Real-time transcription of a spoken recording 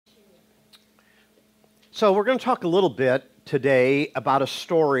So we're going to talk a little bit today about a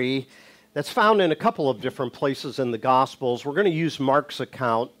story that's found in a couple of different places in the Gospels. We're going to use Mark's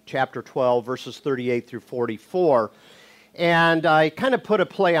account, chapter 12, verses 38 through 44. And I kind of put a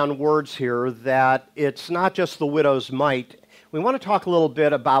play on words here that it's not just the widow's mite. We want to talk a little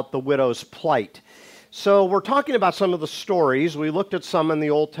bit about the widow's plight. So we're talking about some of the stories. We looked at some in the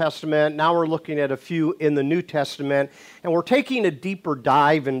Old Testament. Now we're looking at a few in the New Testament. And we're taking a deeper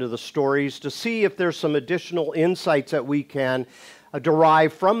dive into the stories to see if there's some additional insights that we can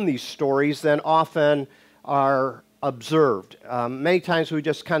derive from these stories than often are observed. Many times we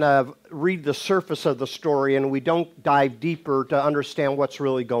just kind of read the surface of the story and we don't dive deeper to understand what's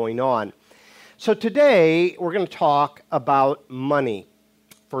really going on. So today we're going to talk about money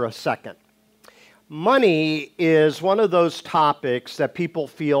for a second. Money is one of those topics that people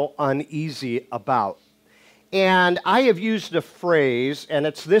feel uneasy about. And I have used a phrase, and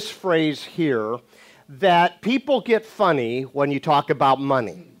it's this phrase here, that people get funny when you talk about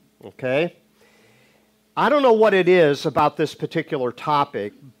money, okay? I don't know what it is about this particular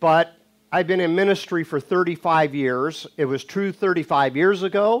topic, but I've been in ministry for 35 years. It was true 35 years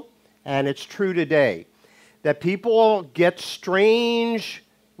ago, and it's true today, that people get strange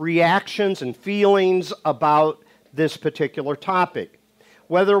reactions and feelings about this particular topic.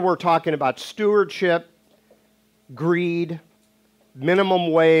 Whether we're talking about stewardship, greed,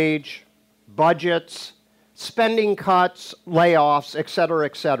 minimum wage, budgets, spending cuts, layoffs, etc.,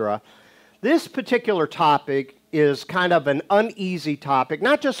 etc. This particular topic is kind of an uneasy topic,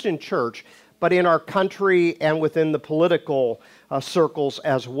 not just in church, but in our country and within the political circles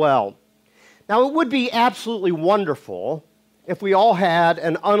as well. Now, it would be absolutely wonderful if we all had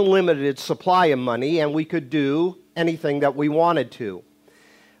an unlimited supply of money and we could do anything that we wanted to.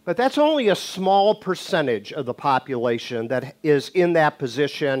 But that's only a small percentage of the population that is in that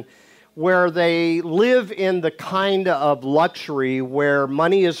position where they live in the kind of luxury where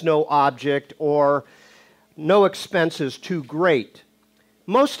money is no object or no expense is too great.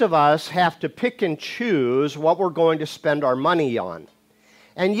 Most of us have to pick and choose what we're going to spend our money on.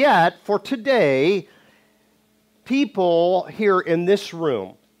 And yet, for today, people here in this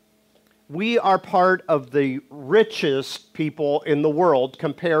room, we are part of the richest people in the world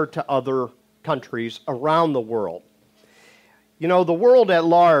compared to other countries around the world. You know, the world at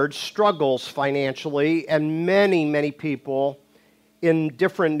large struggles financially, and many, many people in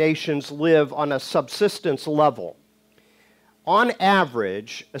different nations live on a subsistence level. On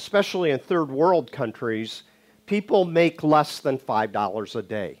average, especially in third world countries, people make less than $5 a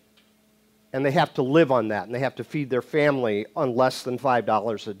day. And they have to live on that, and they have to feed their family on less than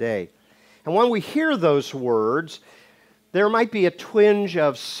 $5 a day. And when we hear those words, there might be a twinge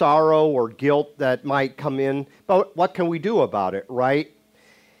of sorrow or guilt that might come in, but what can we do about it, right?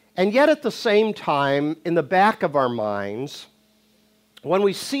 And yet at the same time, in the back of our minds, when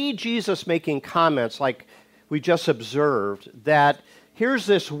we see Jesus making comments like we just observed, that here's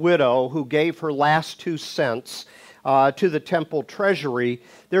this widow who gave her last 2 cents to the temple treasury,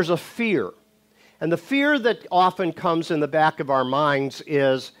 there's a fear. And the fear that often comes in the back of our minds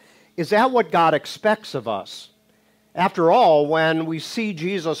is that what God expects of us? After all, when we see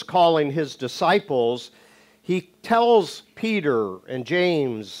Jesus calling his disciples, he tells Peter and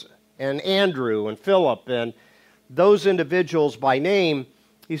James and Andrew and Philip and those individuals by name,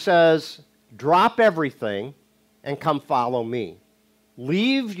 he says, drop everything and come follow me.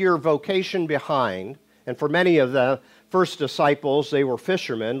 Leave your vocation behind. And for many of the first disciples, they were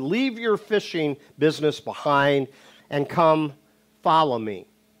fishermen. Leave your fishing business behind and come follow me.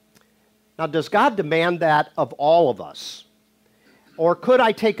 Now, does God demand that of all of us? Or could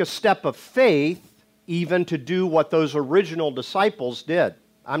I take a step of faith even to do what those original disciples did?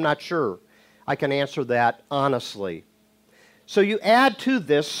 I'm not sure. I can answer that honestly. So you add to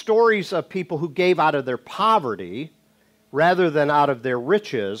this stories of people who gave out of their poverty rather than out of their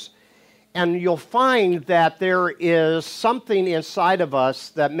riches, and you'll find that there is something inside of us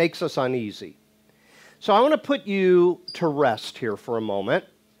that makes us uneasy. So I want to put you to rest here for a moment.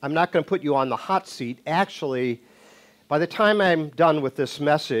 I'm not going to put you on the hot seat. Actually, by the time I'm done with this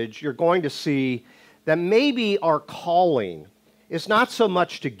message, you're going to see that maybe our calling is not so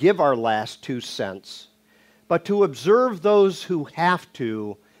much to give our last 2 cents, but to observe those who have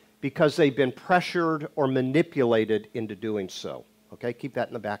to because they've been pressured or manipulated into doing so. Okay, keep that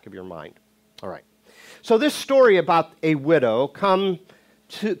in the back of your mind. All right. So this story about a widow comes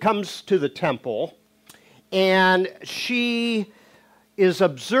to the temple, and she is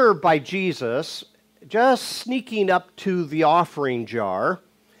observed by Jesus just sneaking up to the offering jar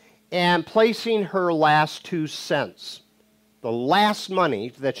and placing her last 2 cents, the last money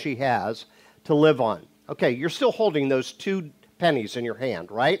that she has to live on. Okay, you're still holding those 2 pennies in your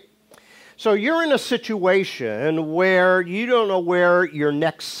hand, right? So you're in a situation where you don't know where your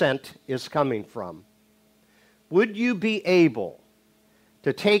next cent is coming from. Would you be able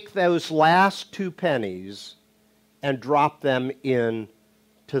to take those last 2 pennies and drop them in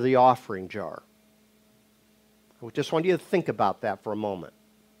to the offering jar? I just want you to think about that for a moment.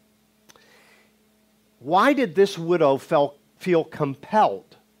 Why did this widow feel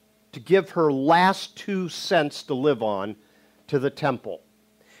compelled to give her last 2 cents to live on to the temple?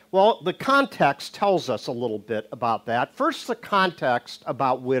 Well, the context tells us a little bit about that. First, the context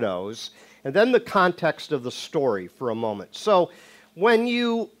about widows, and then the context of the story for a moment. So, when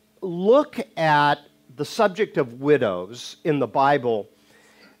you look at the subject of widows in the Bible,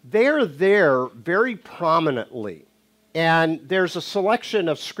 they're there very prominently. And there's a selection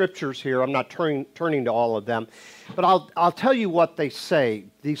of scriptures here. I'm not turning to all of them, but I'll tell you what they say.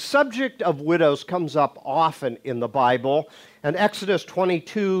 The subject of widows comes up often in the Bible. And Exodus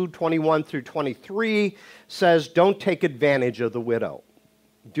 22, 21 through 23 says, don't take advantage of the widow.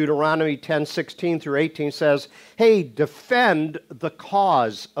 Deuteronomy 10, 16 through 18 says, hey, defend the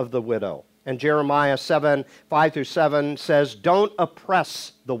cause of the widow. And Jeremiah 7, 5 through 7 says, don't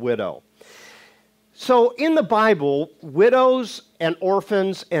oppress the widow. So in the Bible, widows and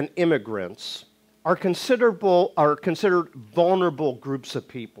orphans and immigrants are considered vulnerable groups of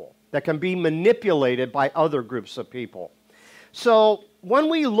people that can be manipulated by other groups of people. So when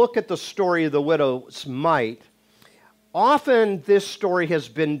we look at the story of the widow's mite, often this story has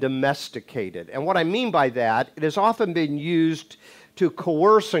been domesticated. And what I mean by that, it has often been used to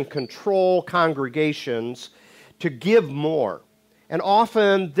coerce and control congregations to give more. And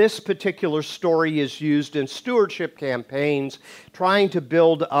often this particular story is used in stewardship campaigns, trying to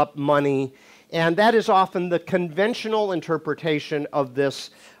build up money. And that is often the conventional interpretation of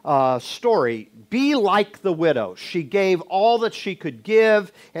this story. Be like the widow. She gave all that she could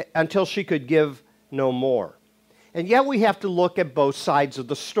give until she could give no more. And yet we have to look at both sides of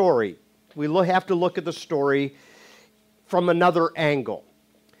the story. We have to look at the story from another angle.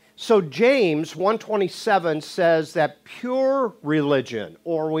 So James 1:27 says that pure religion,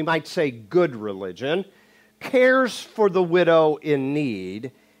 or we might say good religion, cares for the widow in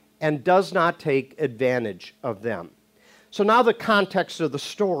need and does not take advantage of them. So now the context of the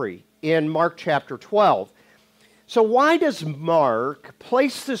story in Mark chapter 12. So why does Mark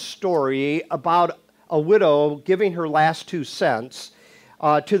place this story about a widow giving her last 2 cents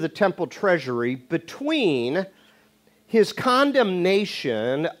to the temple treasury between his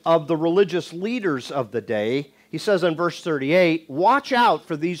condemnation of the religious leaders of the day? He says in verse 38, watch out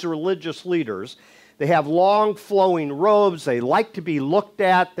for these religious leaders. They have long flowing robes. They like to be looked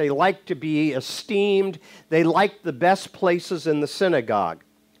at. They like to be esteemed. They like the best places in the synagogue.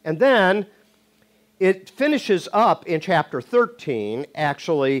 And then it finishes up in chapter 13,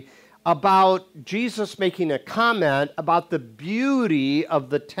 actually, about Jesus making a comment about the beauty of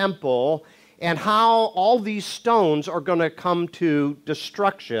the temple and how all these stones are going to come to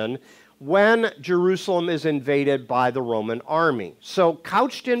destruction when Jerusalem is invaded by the Roman army. So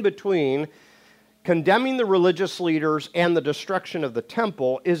couched in between condemning the religious leaders and the destruction of the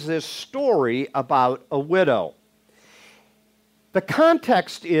temple is this story about a widow. The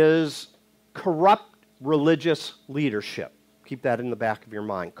context is corrupt religious leadership. Keep that in the back of your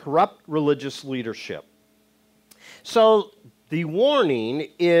mind. Corrupt religious leadership. So the warning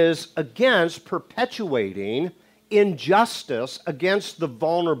is against perpetuating injustice against the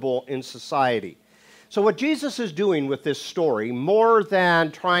vulnerable in society. So what Jesus is doing with this story, more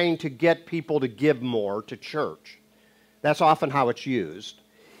than trying to get people to give more to church, that's often how it's used,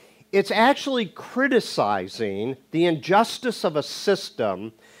 it's actually criticizing the injustice of a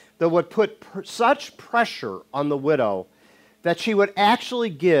system that would put such pressure on the widow that she would actually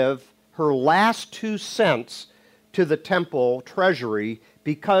give her last 2 cents to the temple treasury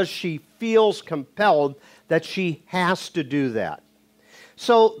because she feels compelled that she has to do that.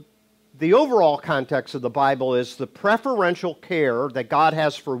 So the overall context of the Bible is the preferential care that God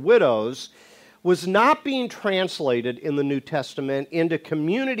has for widows was not being translated in the New Testament into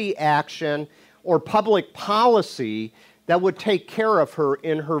community action or public policy that would take care of her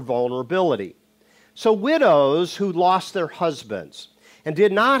in her vulnerability. So widows who lost their husbands and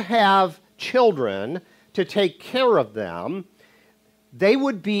did not have children to take care of them, they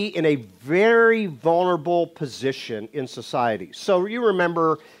would be in a very vulnerable position in society. So you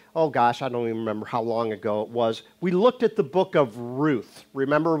remember, oh gosh, I don't even remember how long ago it was, we looked at the book of Ruth.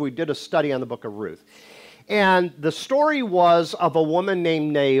 Remember, we did a study on the book of Ruth. And the story was of a woman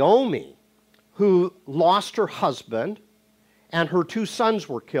named Naomi who lost her husband and her 2 sons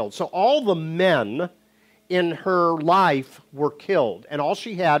were killed. So all the men in her life were killed, and all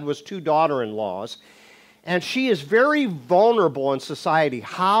she had was 2 daughter-in-laws. And she is very vulnerable in society.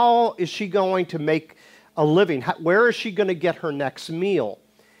 How is she going to make a living? Where is she going to get her next meal?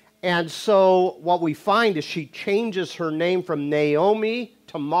 And so what we find is she changes her name from Naomi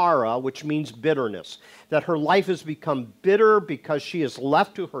to Mara, which means bitterness. That her life has become bitter because she is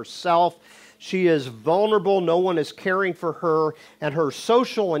left to herself. She is vulnerable. No one is caring for her. And her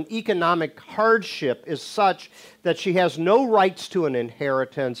social and economic hardship is such that she has no rights to an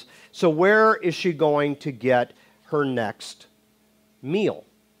inheritance. So where is she going to get her next meal?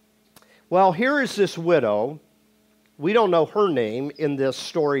 Well, here is this widow. We don't know her name in this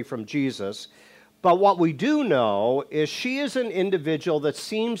story from Jesus, but what we do know is she is an individual that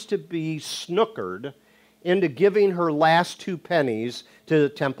seems to be snookered into giving her last 2 pennies to the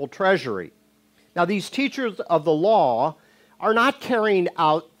temple treasury. Now, these teachers of the law are not carrying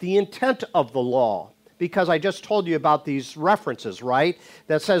out the intent of the law, because I just told you about these references, right?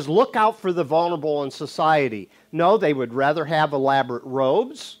 That says, look out for the vulnerable in society. No, they would rather have elaborate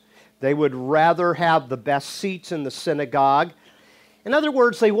robes. They would rather have the best seats in the synagogue. In other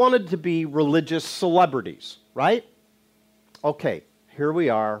words, they wanted to be religious celebrities, right? Okay, here we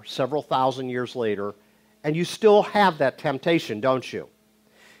are, several thousand years later, and you still have that temptation, don't you?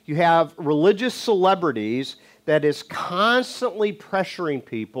 You have religious celebrities that is constantly pressuring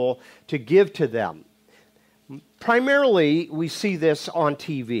people to give to them. Primarily, we see this on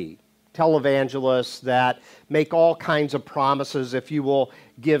TV. Televangelists that make all kinds of promises if you will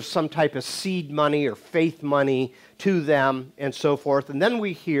give some type of seed money or faith money to them and so forth. And then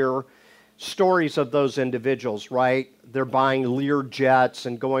we hear stories of those individuals, right? They're buying Lear jets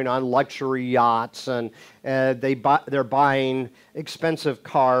and going on luxury yachts, and they're buying expensive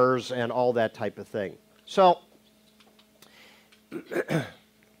cars and all that type of thing. So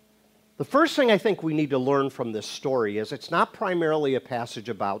the first thing I think we need to learn from this story is it's not primarily a passage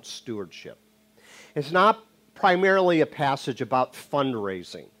about stewardship. It's not primarily a passage about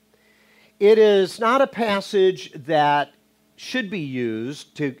fundraising. It is not a passage that should be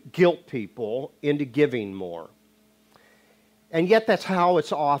used to guilt people into giving more. And yet that's how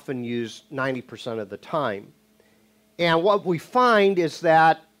it's often used 90% of the time. And what we find is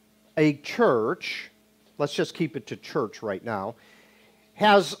that a church, let's just keep it to church right now,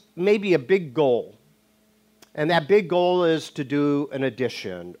 has maybe a big goal. And that big goal is to do an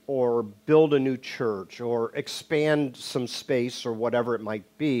addition or build a new church or expand some space or whatever it might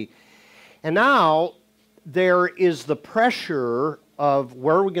be. And now there is the pressure of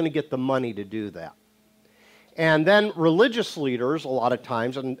where are we going to get the money to do that? And then religious leaders, a lot of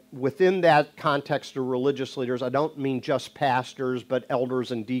times, and within that context of religious leaders, I don't mean just pastors, but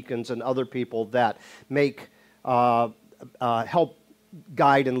elders and deacons and other people that make help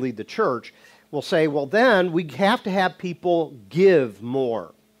guide and lead the church, will say, well, then we have to have people give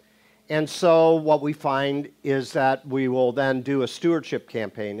more. And so what we find is that we will then do a stewardship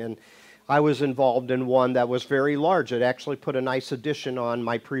campaign. And I was involved in one that was very large. It actually put a nice addition on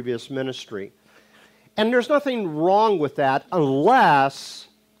my previous ministry. And there's nothing wrong with that unless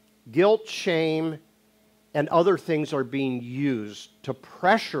guilt, shame, and other things are being used to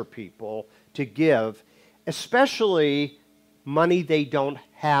pressure people to give, especially money they don't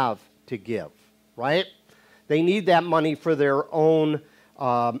have to give, right? They need that money for their own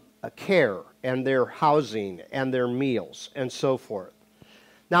care and their housing and their meals and so forth.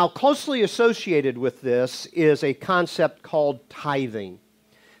 Now, closely associated with this is a concept called tithing.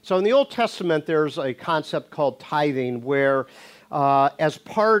 So in the Old Testament, there's a concept called tithing where as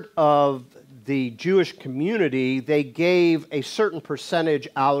part of the Jewish community, they gave a certain percentage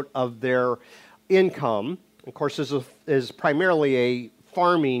out of their income. Of course, this is primarily a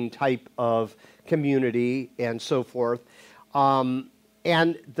farming type of community and so forth.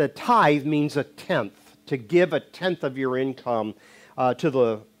 And the tithe means a tenth, to give a tenth of your income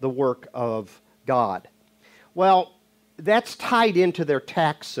to the work of God. Well, that's tied into their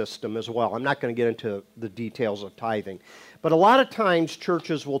tax system as well. I'm not going to get into the details of tithing. But a lot of times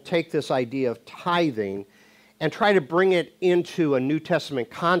churches will take this idea of tithing and try to bring it into a New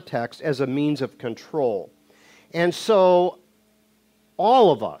Testament context as a means of control. And so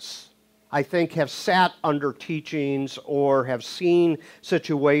all of us, I think, have sat under teachings or have seen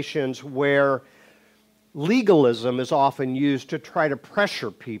situations where legalism is often used to try to pressure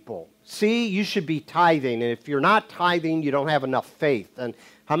people. See, you should be tithing, and if you're not tithing, you don't have enough faith. And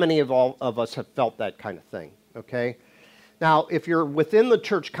how many of us have felt that kind of thing, okay? Now, if you're within the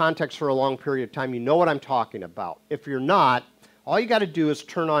church context for a long period of time, you know what I'm talking about. If you're not, all you got to do is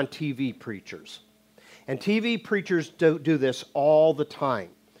turn on TV preachers. And TV preachers do this all the time.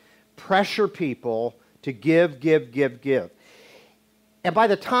 Pressure people to give, give, give, give. And by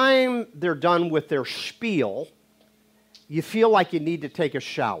the time they're done with their spiel, you feel like you need to take a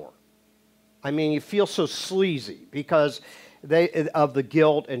shower. I mean, you feel so sleazy because of the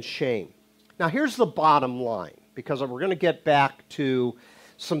guilt and shame. Now, here's the bottom line, because we're going to get back to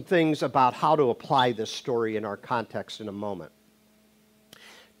some things about how to apply this story in our context in a moment.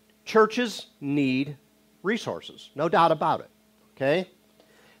 Churches need resources, no doubt about it, okay?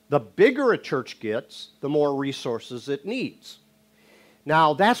 The bigger a church gets, the more resources it needs.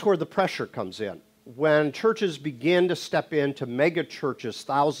 Now, that's where the pressure comes in. When churches begin to step into mega churches,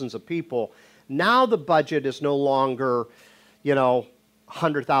 thousands of people, now the budget is no longer,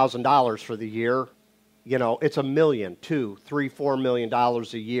 $100,000 for the year. It's $1 million, $2, $3, $4 million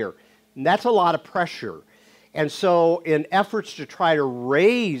a year. And that's a lot of pressure. And so in efforts to try to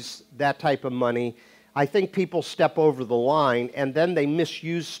raise that type of money, I think people step over the line and then they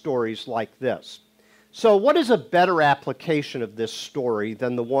misuse stories like this. So what is a better application of this story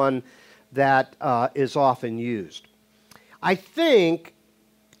than the one that is often used? I think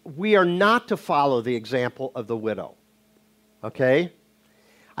we are not to follow the example of the widow, okay?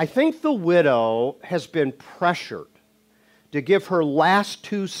 I think the widow has been pressured to give her last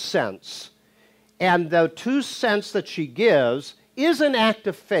 2 cents, and the 2 cents that she gives is an act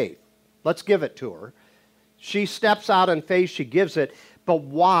of faith. Let's give it to her. She steps out in faith, she gives it, but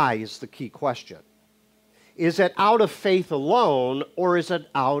why is the key question. Is it out of faith alone, or is it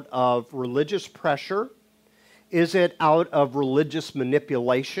out of religious pressure? Is it out of religious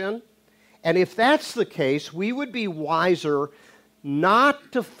manipulation? And if that's the case, we would be wiser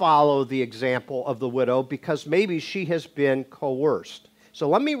not to follow the example of the widow because maybe she has been coerced. So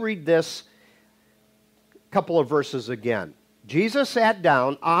let me read this couple of verses again. Jesus sat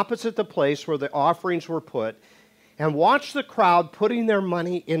down opposite the place where the offerings were put and watched the crowd putting their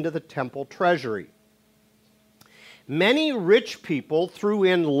money into the temple treasury. Many rich people threw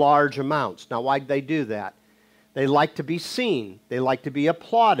in large amounts. Now, why'd they do that? They like to be seen. They like to be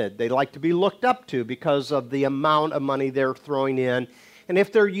applauded. They like to be looked up to because of the amount of money they're throwing in. And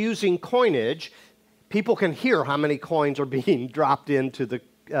if they're using coinage, people can hear how many coins are being dropped into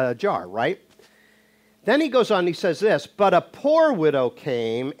the jar, right? Then he goes on, he says this, but a poor widow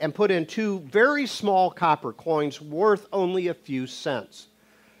came and put in 2 very small copper coins worth only a few cents.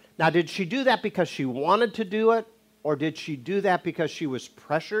 Now, did she do that because she wanted to do it? Or did she do that because she was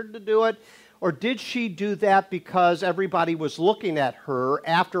pressured to do it? Or did she do that because everybody was looking at her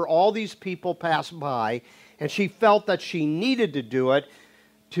after all these people passed by and she felt that she needed to do it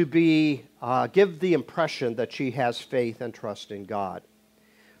to give the impression that she has faith and trust in God?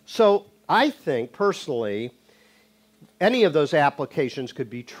 So I think, personally, any of those applications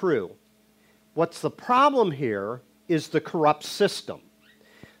could be true. What's the problem here is the corrupt system.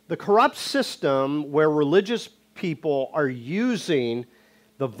 The corrupt system where religious people are using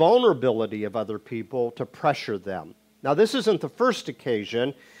the vulnerability of other people to pressure them. Now, this isn't the first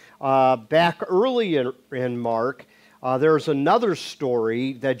occasion. Back early in Mark, there's another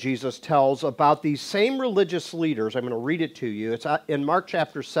story that Jesus tells about these same religious leaders. I'm going to read it to you. It's in Mark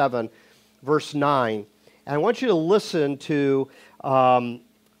chapter 7, verse 9. And I want you to listen to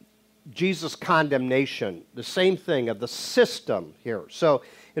Jesus' condemnation, the same thing of the system here. So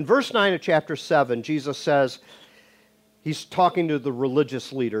in verse 9 of chapter 7, Jesus says, he's talking to the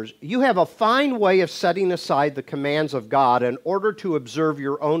religious leaders, you have a fine way of setting aside the commands of God in order to observe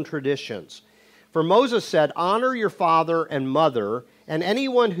your own traditions. For Moses said, honor your father and mother, and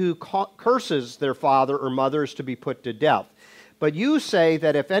anyone who curses their father or mother is to be put to death. But you say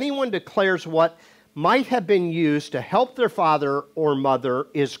that if anyone declares what might have been used to help their father or mother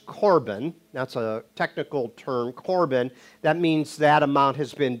is korban, that's a technical term, korban, that means that amount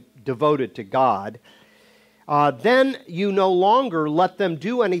has been devoted to God, then you no longer let them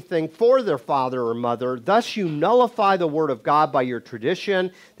do anything for their father or mother. Thus you nullify the word of God by your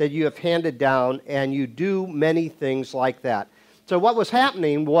tradition that you have handed down, and you do many things like that. So what was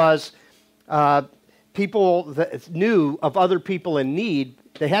happening was people that knew of other people in need,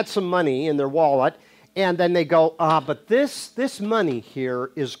 they had some money in their wallet, and then they go, but this money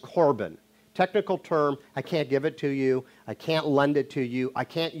here is korban. Technical term, I can't give it to you, I can't lend it to you, I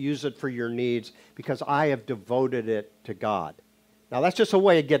can't use it for your needs because I have devoted it to God. Now that's just a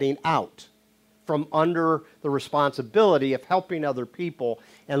way of getting out from under the responsibility of helping other people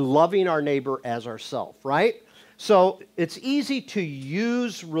and loving our neighbor as ourselves, right? So it's easy to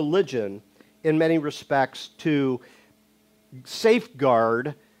use religion in many respects to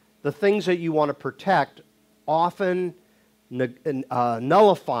safeguard the things that you want to protect, often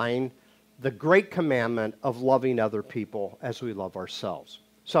nullifying the great commandment of loving other people as we love ourselves.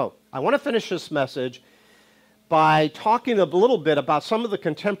 So I want to finish this message by talking a little bit about some of the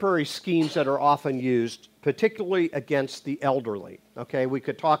contemporary schemes that are often used, particularly against the elderly. Okay, we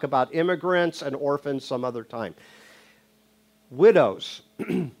could talk about immigrants and orphans some other time. Widows,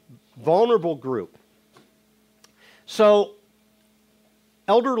 vulnerable group. So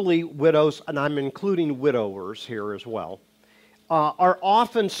elderly widows, and I'm including widowers here as well, are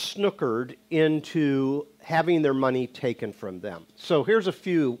often snookered into having their money taken from them. So here's a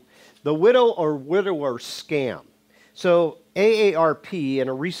few. The widow or widower scam. So AARP, in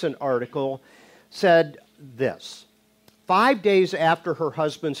a recent article, said this. 5 days after her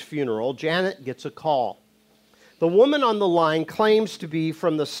husband's funeral, Janet gets a call. The woman on the line claims to be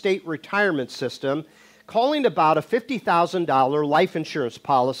from the state retirement system, calling about a $50,000 life insurance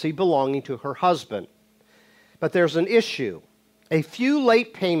policy belonging to her husband. But there's an issue. A few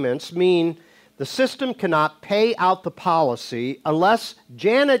late payments mean the system cannot pay out the policy unless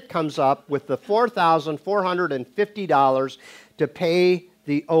Janet comes up with the $4,450 to pay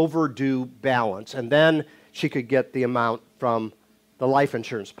the overdue balance, and then she could get the amount from the life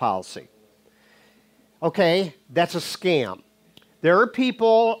insurance policy. Okay, that's a scam. There are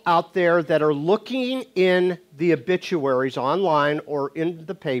people out there that are looking in the obituaries online or in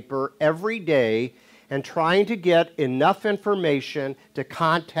the paper every day and trying to get enough information to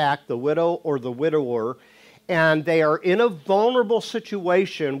contact the widow or the widower, and they are in a vulnerable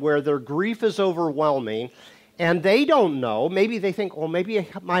situation where their grief is overwhelming, and they don't know. Maybe they think, well, maybe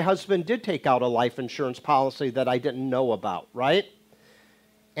my husband did take out a life insurance policy that I didn't know about, right?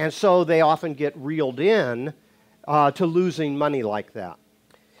 And so they often get reeled in to losing money like that.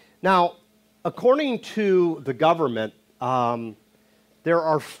 Now, according to the government, there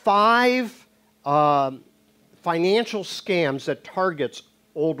are 5 financial scams that targets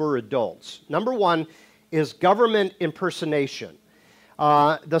older adults. Number 1 is government impersonation.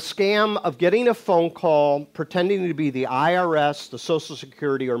 The scam of getting a phone call pretending to be the IRS, the Social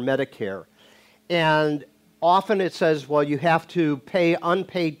Security, or Medicare. And often it says, well, you have to pay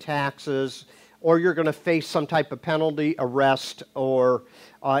unpaid taxes, or you're going to face some type of penalty, arrest, or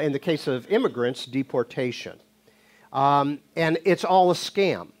in the case of immigrants, deportation. And it's all a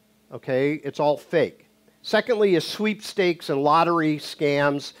scam. Okay, it's all fake. Secondly is sweepstakes and lottery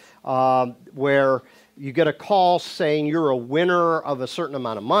scams where you get a call saying you're a winner of a certain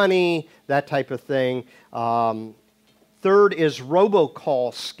amount of money, that type of thing. Third is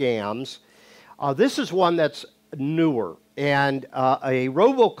robocall scams. This is one that's newer, and a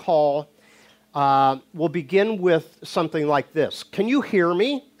robocall will begin with something like this. Can you hear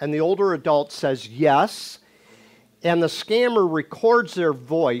me? And the older adult says yes. And the scammer records their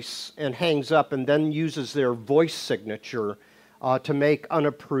voice and hangs up and then uses their voice signature to make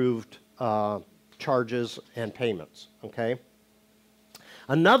unapproved charges and payments, okay?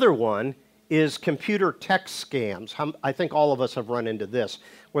 Another one is computer text scams. I think all of us have run into this,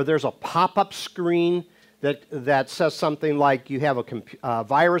 where there's a pop-up screen that says something like you have a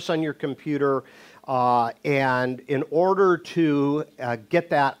virus on your computer, and in order to get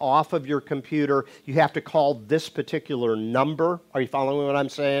that off of your computer, you have to call this particular number. Are you following what I'm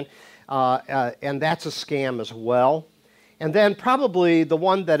saying? And that's a scam as well. And then probably the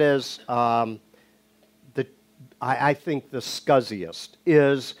one that is, I think, the scuzziest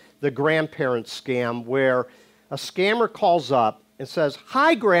is the grandparent scam, where a scammer calls up and says,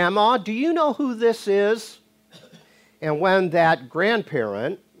 "Hi, Grandma, do you know who this is?" And when that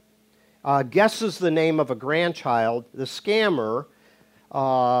grandparent guesses the name of a grandchild, the scammer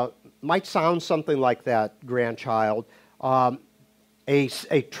might sound something like that grandchild.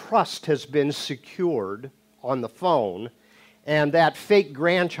 A trust has been secured on the phone, and that fake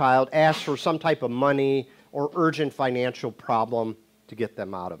grandchild asks for some type of money or urgent financial problem to get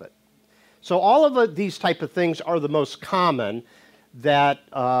them out of it. So all of these type of things are the most common that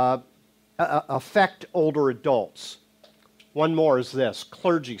affect older adults. One more is this,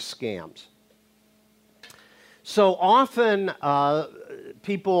 clergy scams. So often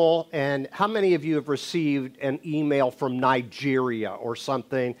people, and how many of you have received an email from Nigeria or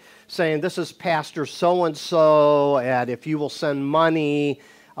something saying, this is Pastor so-and-so, and if you will send money,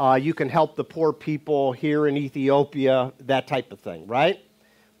 you can help the poor people here in Ethiopia, that type of thing, right?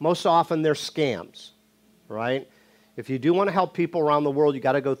 Most often they're scams, right? If you do want to help people around the world, you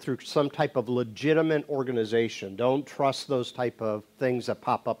got to go through some type of legitimate organization. Don't trust those type of things that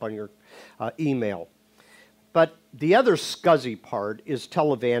pop up on your email. But the other scuzzy part is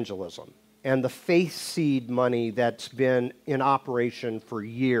televangelism and the faith seed money that's been in operation for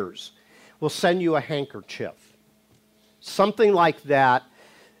years. We'll send you a handkerchief. Something like that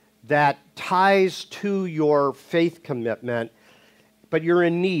that ties to your faith commitment, but you're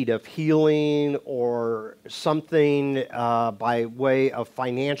in need of healing or something by way of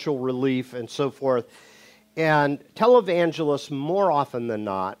financial relief and so forth. And televangelists, more often than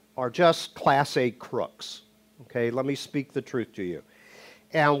not, are just Class A crooks. Okay, let me speak the truth to you.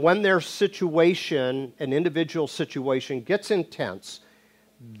 And when their situation, an individual situation, gets intense,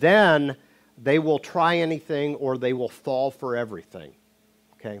 then they will try anything or they will fall for everything.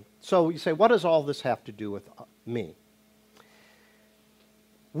 Okay, so you say, what does all this have to do with me?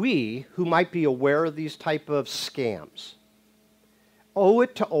 We, who might be aware of these type of scams, owe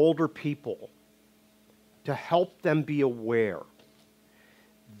it to older people to help them be aware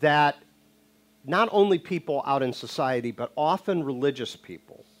that not only people out in society, but often religious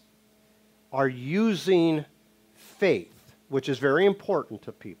people, are using faith, which is very important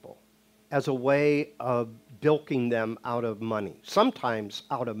to people, as a way of bilking them out of money, sometimes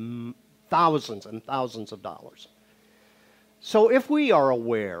out of thousands and thousands of dollars. So if we are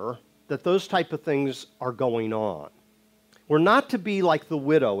aware that those type of things are going on, we're not to be like the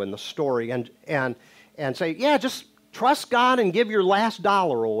widow in the story and say, yeah, just trust God and give your last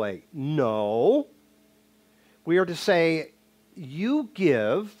dollar away. No. We are to say, you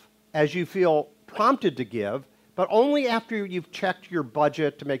give as you feel prompted to give, but only after you've checked your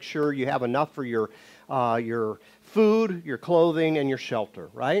budget to make sure you have enough for your food, your clothing, and your shelter,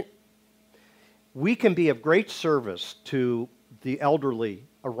 right? We can be of great service to the elderly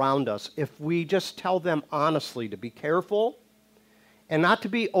around us if we just tell them honestly to be careful and not to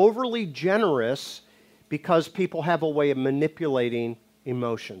be overly generous because people have a way of manipulating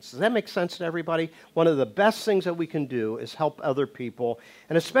emotions. Does that make sense to everybody? One of the best things that we can do is help other people,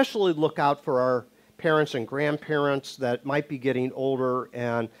 and especially look out for our parents and grandparents that might be getting older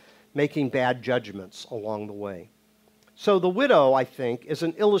and making bad judgments along the way. So the widow, I think, is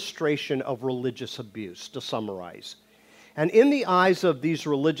an illustration of religious abuse, to summarize. And in the eyes of these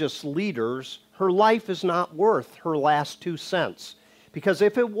religious leaders, her life is not worth her last 2 cents. Because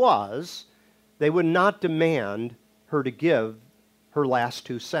if it was, they would not demand her to give her last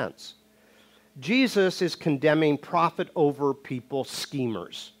 2 cents. Jesus is condemning profit over people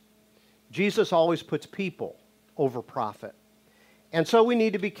schemers. Jesus always puts people over profit. And so we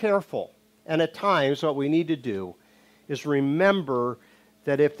need to be careful. And at times what we need to do is remember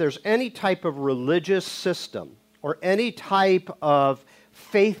that if there's any type of religious system or any type of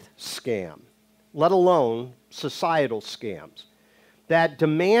faith scam, let alone societal scams, that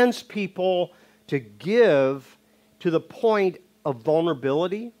demands people to give to the point of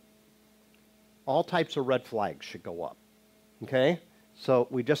vulnerability, all types of red flags should go up. Okay? So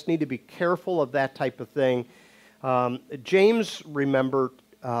we just need to be careful of that type of thing. James, remember,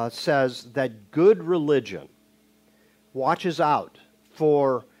 says that good religion watches out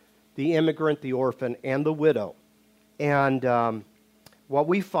for the immigrant, the orphan, and the widow. And what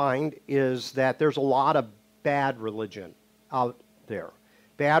we find is that there's a lot of bad religion out there.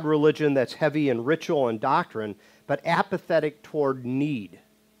 Bad religion that's heavy in ritual and doctrine, but apathetic toward need.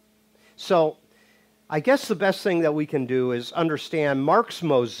 So I guess the best thing that we can do is understand Mark's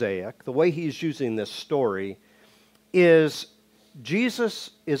mosaic, the way he's using this story, is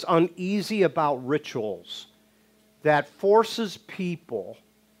Jesus is uneasy about rituals that forces people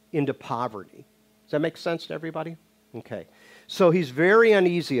into poverty. Does that make sense to everybody? Okay. So he's very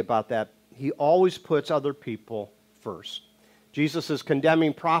uneasy about that. He always puts other people first. Jesus is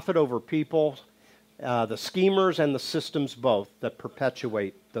condemning profit over people, the schemers and the systems both that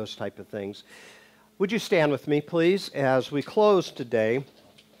perpetuate those type of things. Would you stand with me, please, as we close today?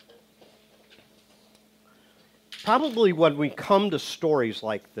 Probably when we come to stories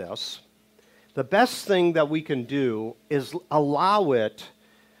like this, the best thing that we can do is allow it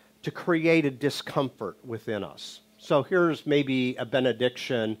to create a discomfort within us. So here's maybe a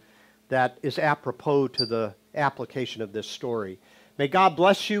benediction that is apropos to the application of this story. May God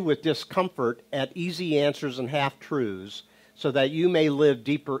bless you with discomfort at easy answers and half-truths so that you may live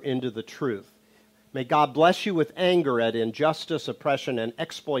deeper into the truth. May God bless you with anger at injustice, oppression, and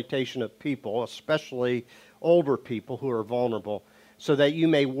exploitation of people, especially older people who are vulnerable, so that you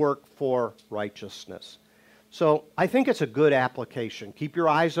may work for righteousness. So I think it's a good application. Keep your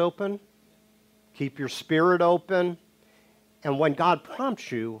eyes open. Keep your spirit open. And when God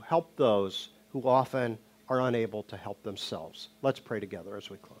prompts you, help those who often are unable to help themselves. Let's pray together as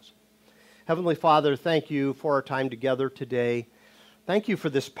we close. Heavenly Father, thank you for our time together today. Thank you for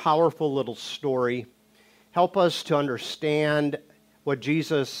this powerful little story. Help us to understand what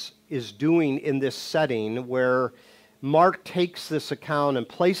Jesus is doing in this setting where Mark takes this account and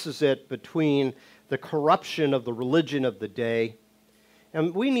places it between the corruption of the religion of the day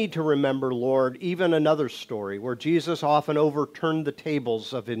And we need to remember, Lord, even another story where Jesus often overturned the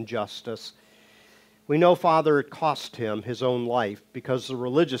tables of injustice. We know, Father, it cost him his own life because the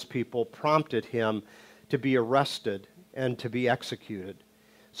religious people prompted him to be arrested and to be executed.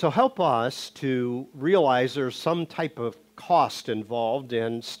 So help us to realize there's some type of cost involved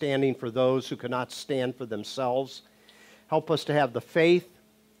in standing for those who cannot stand for themselves. Help us to have the faith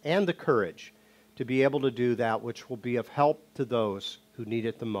and the courage to be able to do that which will be of help to those who need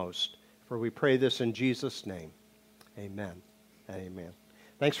it the most. For we pray this in Jesus' name. Amen. Amen.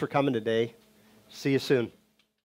 Thanks for coming today. See you soon.